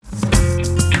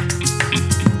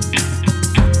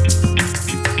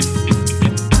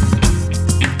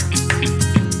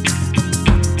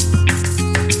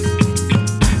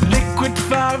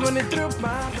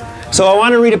So I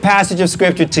want to read a passage of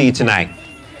scripture to you tonight.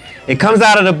 It comes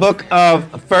out of the book of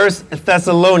 1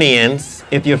 Thessalonians,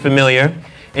 if you're familiar.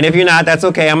 And if you're not, that's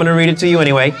okay. I'm going to read it to you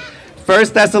anyway.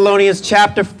 1 Thessalonians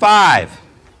chapter 5,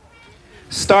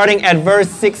 starting at verse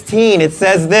 16, it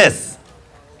says this.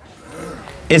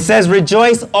 It says,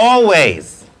 rejoice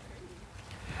always.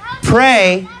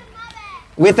 Pray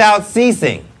without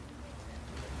ceasing.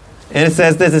 And it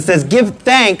says this. It says, give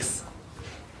thanks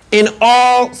in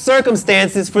all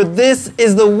circumstances, for this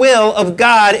is the will of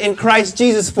God in Christ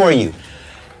Jesus for you.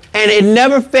 And it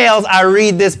never fails. I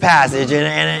read this passage,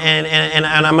 and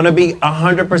I'm going to be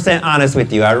 100% honest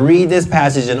with you. I read this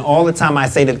passage, and all the time I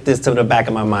say this to the back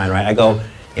of my mind, right? I go,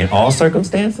 in all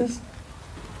circumstances,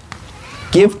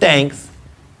 give thanks.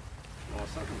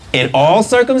 In all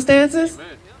circumstances,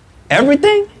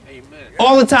 everything,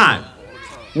 all the time,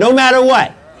 no matter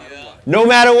what. No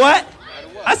matter what.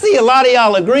 I see a lot of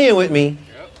y'all agreeing with me.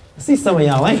 I see some of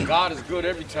y'all ain't. God is good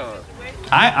every time.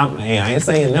 I ain't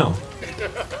saying no.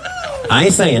 I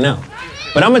ain't saying no.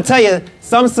 But I'm going to tell you,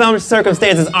 some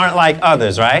circumstances aren't like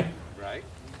others, right? Right.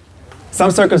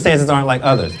 Some circumstances aren't like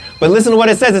others. But listen to what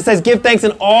it says. It says, give thanks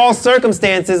in all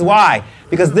circumstances. Why?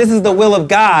 Because this is the will of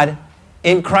God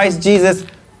in Christ Jesus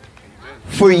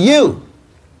for you.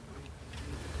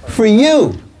 For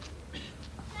you.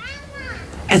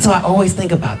 And so I always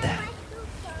think about that.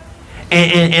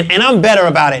 And I'm better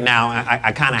about it now.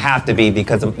 I kind of have to be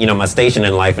because of, my station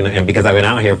in life and because I've been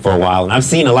out here for a while. And I've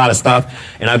seen a lot of stuff.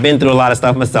 And I've been through a lot of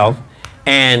stuff myself.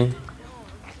 And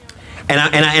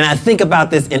I think about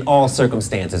this in all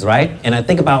circumstances, right? And I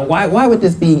think about why would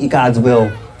this be God's will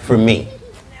for me?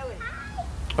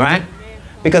 Right?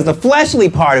 Because the fleshly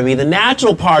part of me, the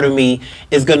natural part of me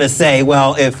is going to say,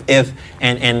 well, if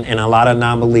and a lot of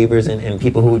non-believers and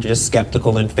people who are just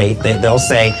skeptical in faith, they'll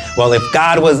say, well, if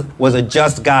God was a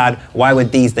just God, why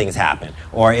would these things happen?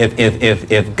 Or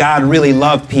if God really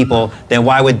loved people, then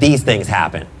why would these things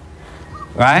happen?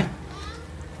 Right?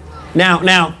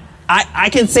 Now, I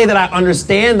can say that I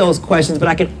understand those questions, but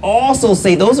I can also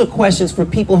say those are questions for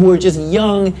people who are just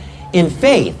young in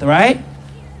faith, right?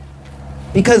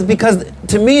 Because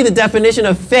to me, the definition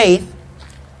of faith,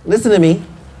 listen to me,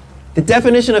 the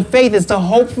definition of faith is to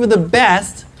hope for the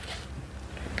best,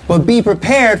 but be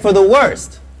prepared for the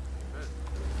worst.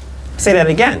 Say that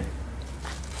again.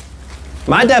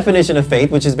 My definition of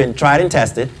faith, which has been tried and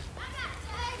tested,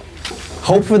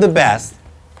 hope for the best,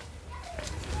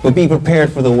 but be prepared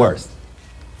for the worst.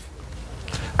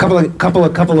 A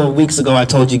couple of weeks ago, I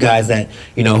told you guys that,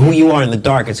 who you are in the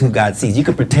dark is who God sees. You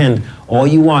can pretend all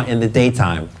you want in the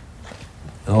daytime.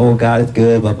 Oh, God is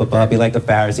good, blah, blah, blah. Be like the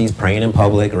Pharisees, praying in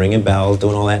public, ringing bells,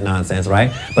 doing all that nonsense,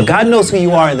 right? But God knows who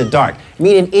you are in the dark,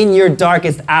 meaning in your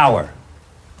darkest hour.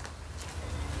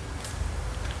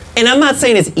 And I'm not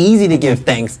saying it's easy to give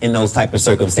thanks in those type of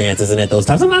circumstances and at those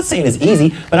times. I'm not saying it's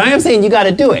easy, but I am saying you got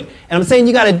to do it. And I'm saying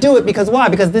you got to do it because why?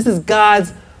 Because this is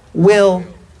God's will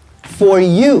for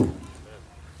you.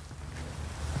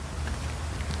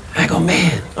 I go,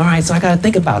 man, all right, so I got to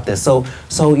think about this. So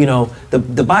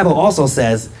the Bible also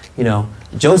says,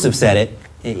 Joseph said it,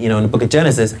 in the book of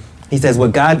Genesis. He says,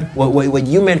 what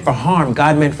you meant for harm,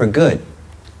 God meant for good.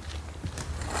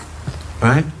 All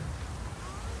right?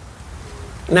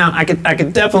 Now, I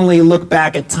could definitely look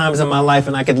back at times in my life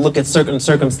and I could look at certain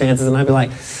circumstances and I'd be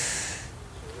like,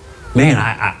 man,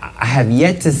 I have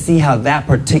yet to see how that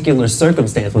particular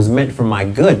circumstance was meant for my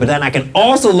good. But then I can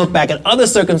also look back at other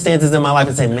circumstances in my life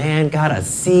and say, man, God, I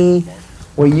see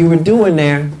what you were doing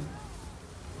there.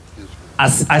 I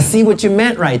see what you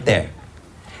meant right there.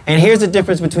 And here's the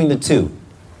difference between the two.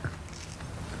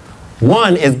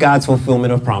 One is God's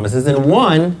fulfillment of promises, and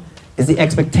one is the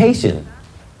expectation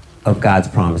of God's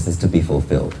promises to be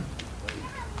fulfilled.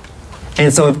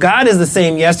 And so if God is the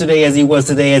same yesterday as he was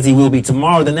today, as he will be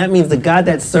tomorrow, then that means the God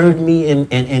that served me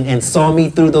and saw me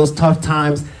through those tough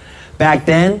times back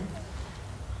then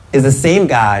is the same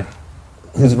God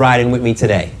who's riding with me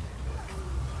today.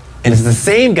 And it's the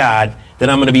same God that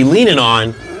I'm going to be leaning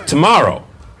on tomorrow.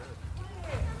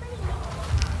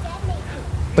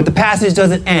 But the passage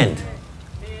doesn't end.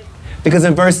 Because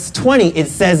in verse 20, it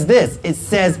says this. It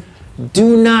says,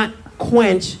 do not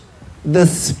quench the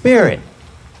spirit.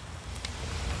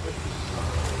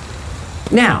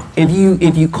 Now, if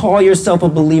you call yourself a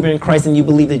believer in Christ and you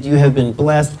believe that you have been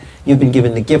blessed, you've been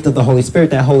given the gift of the Holy Spirit,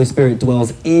 that Holy Spirit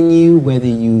dwells in you, whether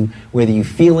you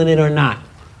feeling it or not,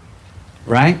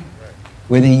 right?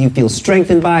 Whether you feel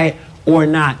strengthened by it or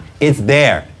not, it's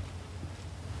there.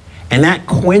 And that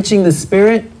quenching the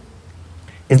spirit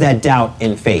is that doubt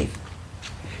in faith.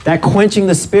 That quenching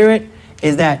the spirit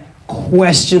is that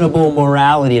questionable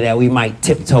morality that we might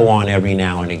tiptoe on every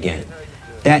now and again.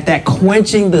 That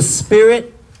quenching the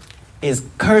spirit is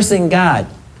cursing God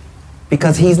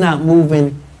because he's not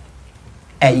moving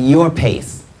at your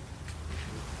pace.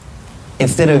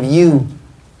 Instead of you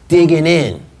digging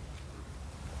in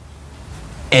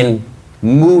and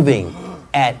moving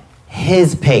at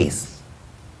his pace.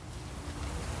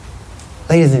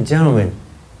 Ladies and gentlemen,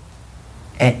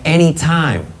 at any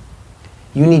time,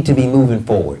 you need to be moving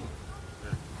forward.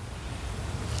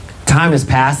 Time is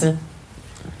passing.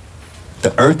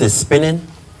 The earth is spinning.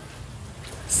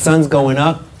 Sun's going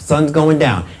up, sun's going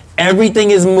down.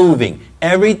 Everything is moving.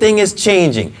 Everything is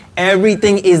changing.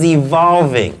 Everything is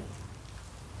evolving,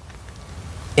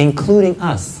 including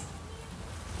us.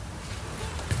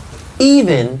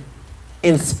 Even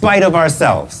in spite of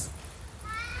ourselves.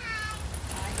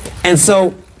 And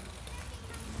so,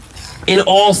 in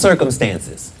all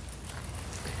circumstances,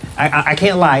 I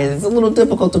can't lie, it's a little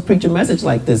difficult to preach a message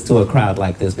like this to a crowd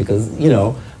like this because, you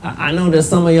know, I know there's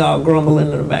some of y'all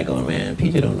grumbling in the back going, man,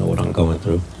 PJ don't know what I'm going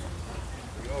through.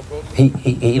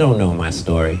 He don't know my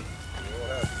story.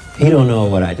 He don't know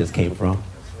what I just came from.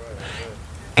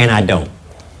 And I don't.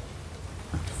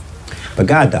 But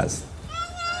God does.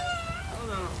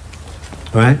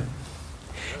 Right?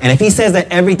 And if he says that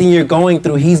everything you're going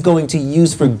through, he's going to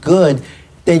use for good,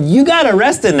 then you got to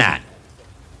rest in that.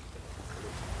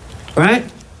 Right?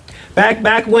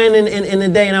 Back when in the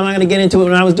day, and I'm not going to get into it,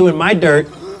 when I was doing my dirt,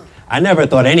 I never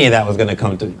thought any of that was going to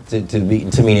come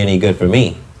to mean any good for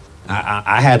me.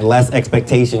 I had less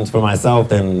expectations for myself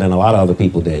than a lot of other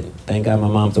people did. Thank God my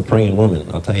mom's a praying woman,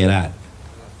 I'll tell you that.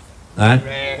 Right?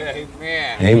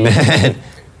 Amen. Amen.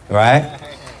 Right?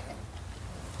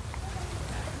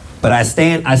 But I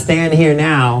stand here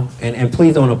now, and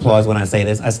please don't applaud when I say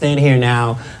this. I stand here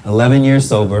now, 11 years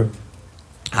sober.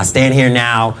 I stand here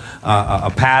now, a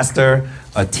pastor,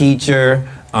 a teacher,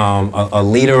 a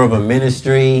leader of a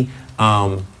ministry.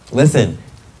 Listen,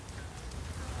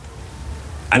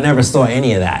 I never saw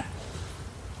any of that.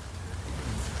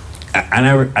 I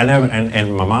never,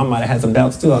 and my mom might have had some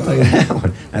doubts too, I'll tell you that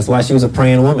one. That's why she was a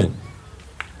praying woman.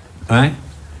 All right?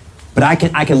 But I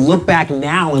can look back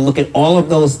now and look at all of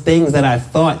those things that I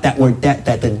thought that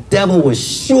the devil was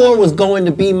sure was going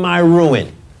to be my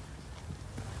ruin.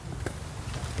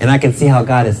 And I can see how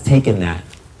God has taken that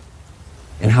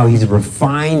and how he's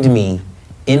refined me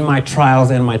in my trials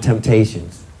and my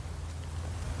temptations.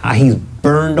 How he's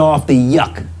burned off the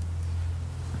yuck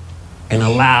and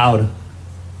allowed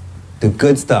the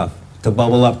good stuff to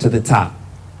bubble up to the top.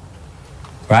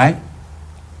 Right?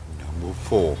 Number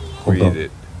 4. Read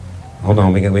it. Hold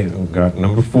on, we got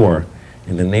number 4.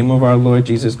 In the name of our Lord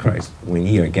Jesus Christ, when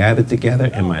ye are gathered together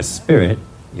in my spirit,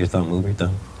 your thumb, move your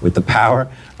thumb, with the power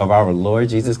of our Lord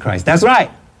Jesus Christ. That's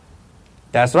right.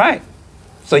 That's right.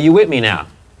 So you with me now.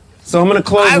 So I'm going to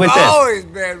close with this. I've always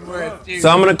been with you. So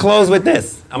I'm going to close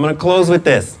with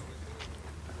this.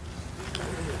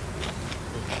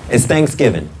 It's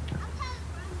Thanksgiving.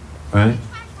 Right?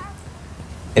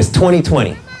 It's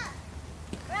 2020.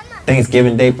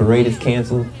 Thanksgiving Day parade is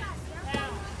canceled.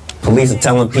 Police are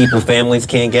telling people families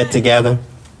can't get together.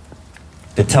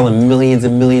 They're telling millions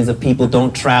and millions of people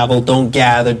don't travel, don't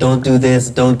gather, don't do this,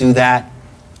 don't do that.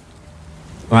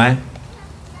 Right?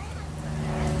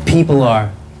 People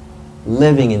are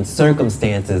living in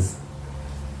circumstances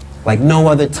like no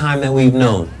other time that we've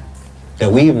known,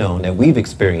 that we've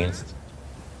experienced.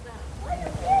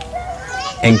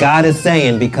 And God is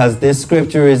saying, because this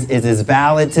scripture is as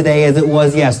valid today as it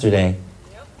was yesterday,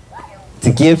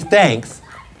 to give thanks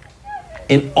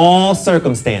in all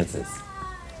circumstances.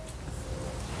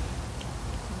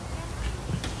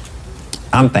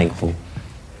 I'm thankful.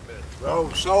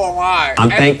 Oh, so am I.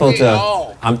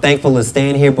 I'm thankful to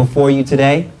stand here before you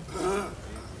today.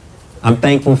 I'm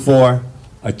thankful for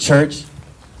a church,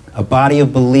 a body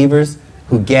of believers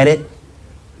who get it,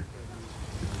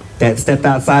 that stepped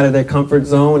outside of their comfort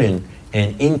zone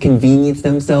and inconvenienced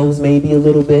themselves maybe a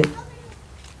little bit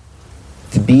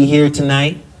to be here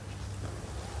tonight.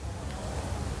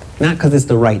 Not because it's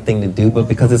the right thing to do, but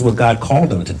because it's what God called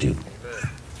them to do.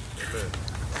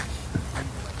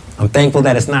 I'm thankful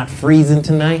that it's not freezing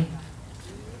tonight.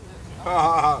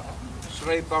 I'm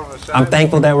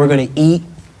thankful that we're going to eat,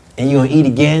 and you're going to eat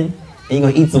again, and you're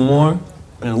going to eat some more.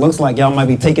 And it looks like y'all might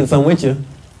be taking some with you.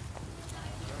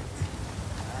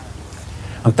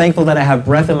 I'm thankful that I have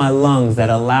breath in my lungs that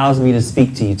allows me to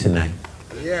speak to you tonight.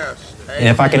 Yes. And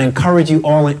if I can encourage you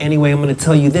all in any way, I'm going to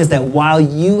tell you this, that while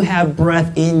you have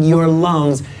breath in your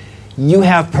lungs, you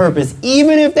have purpose.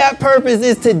 Even if that purpose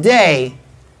is today,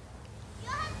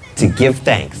 to give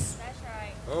thanks.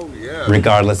 That's Oh, yeah.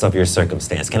 regardless of your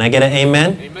circumstance. Can I get an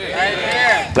amen?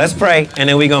 Amen. Let's pray, and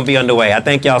then we're going to be underway. I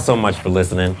thank y'all so much for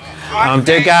listening.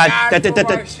 Dear God,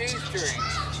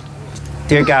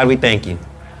 dear God, we thank you.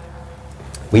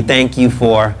 We thank you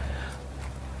for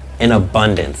an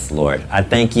abundance, Lord. I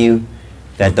thank you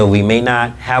that though we may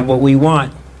not have what we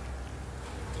want,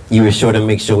 you are sure to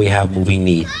make sure we have what we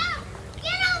need.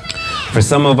 For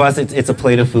some of us, it's a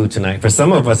plate of food tonight. For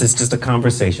some of us, it's just a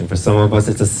conversation. For some of us,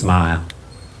 it's a smile.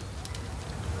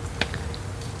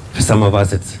 For some of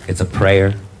us, it's a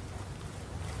prayer.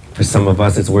 For some of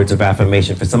us, it's words of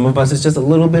affirmation. For some of us, it's just a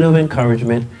little bit of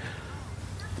encouragement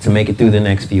to make it through the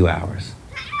next few hours.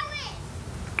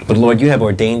 But Lord, you have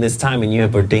ordained this time and you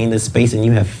have ordained this space and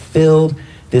you have filled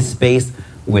this space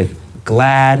with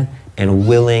glad and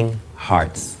willing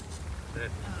hearts.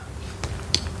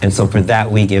 And so for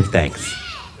that, we give thanks.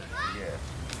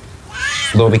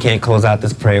 Lord, we can't close out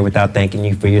this prayer without thanking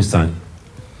you for your son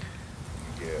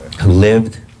who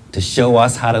lived to show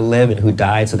us how to live and who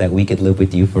died so that we could live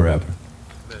with you forever.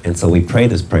 And so we pray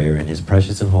this prayer in his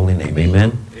precious and holy name.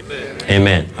 Amen? Amen.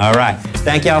 Amen. All right.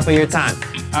 Thank y'all for your time.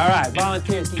 All right.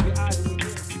 Volunteers, keep your eyes on the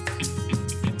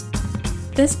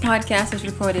This podcast is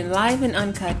recorded live and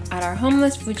uncut at our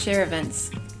homeless food share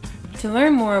events. To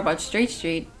learn more about Straight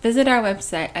Street, visit our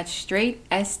website at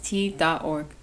straightst.org.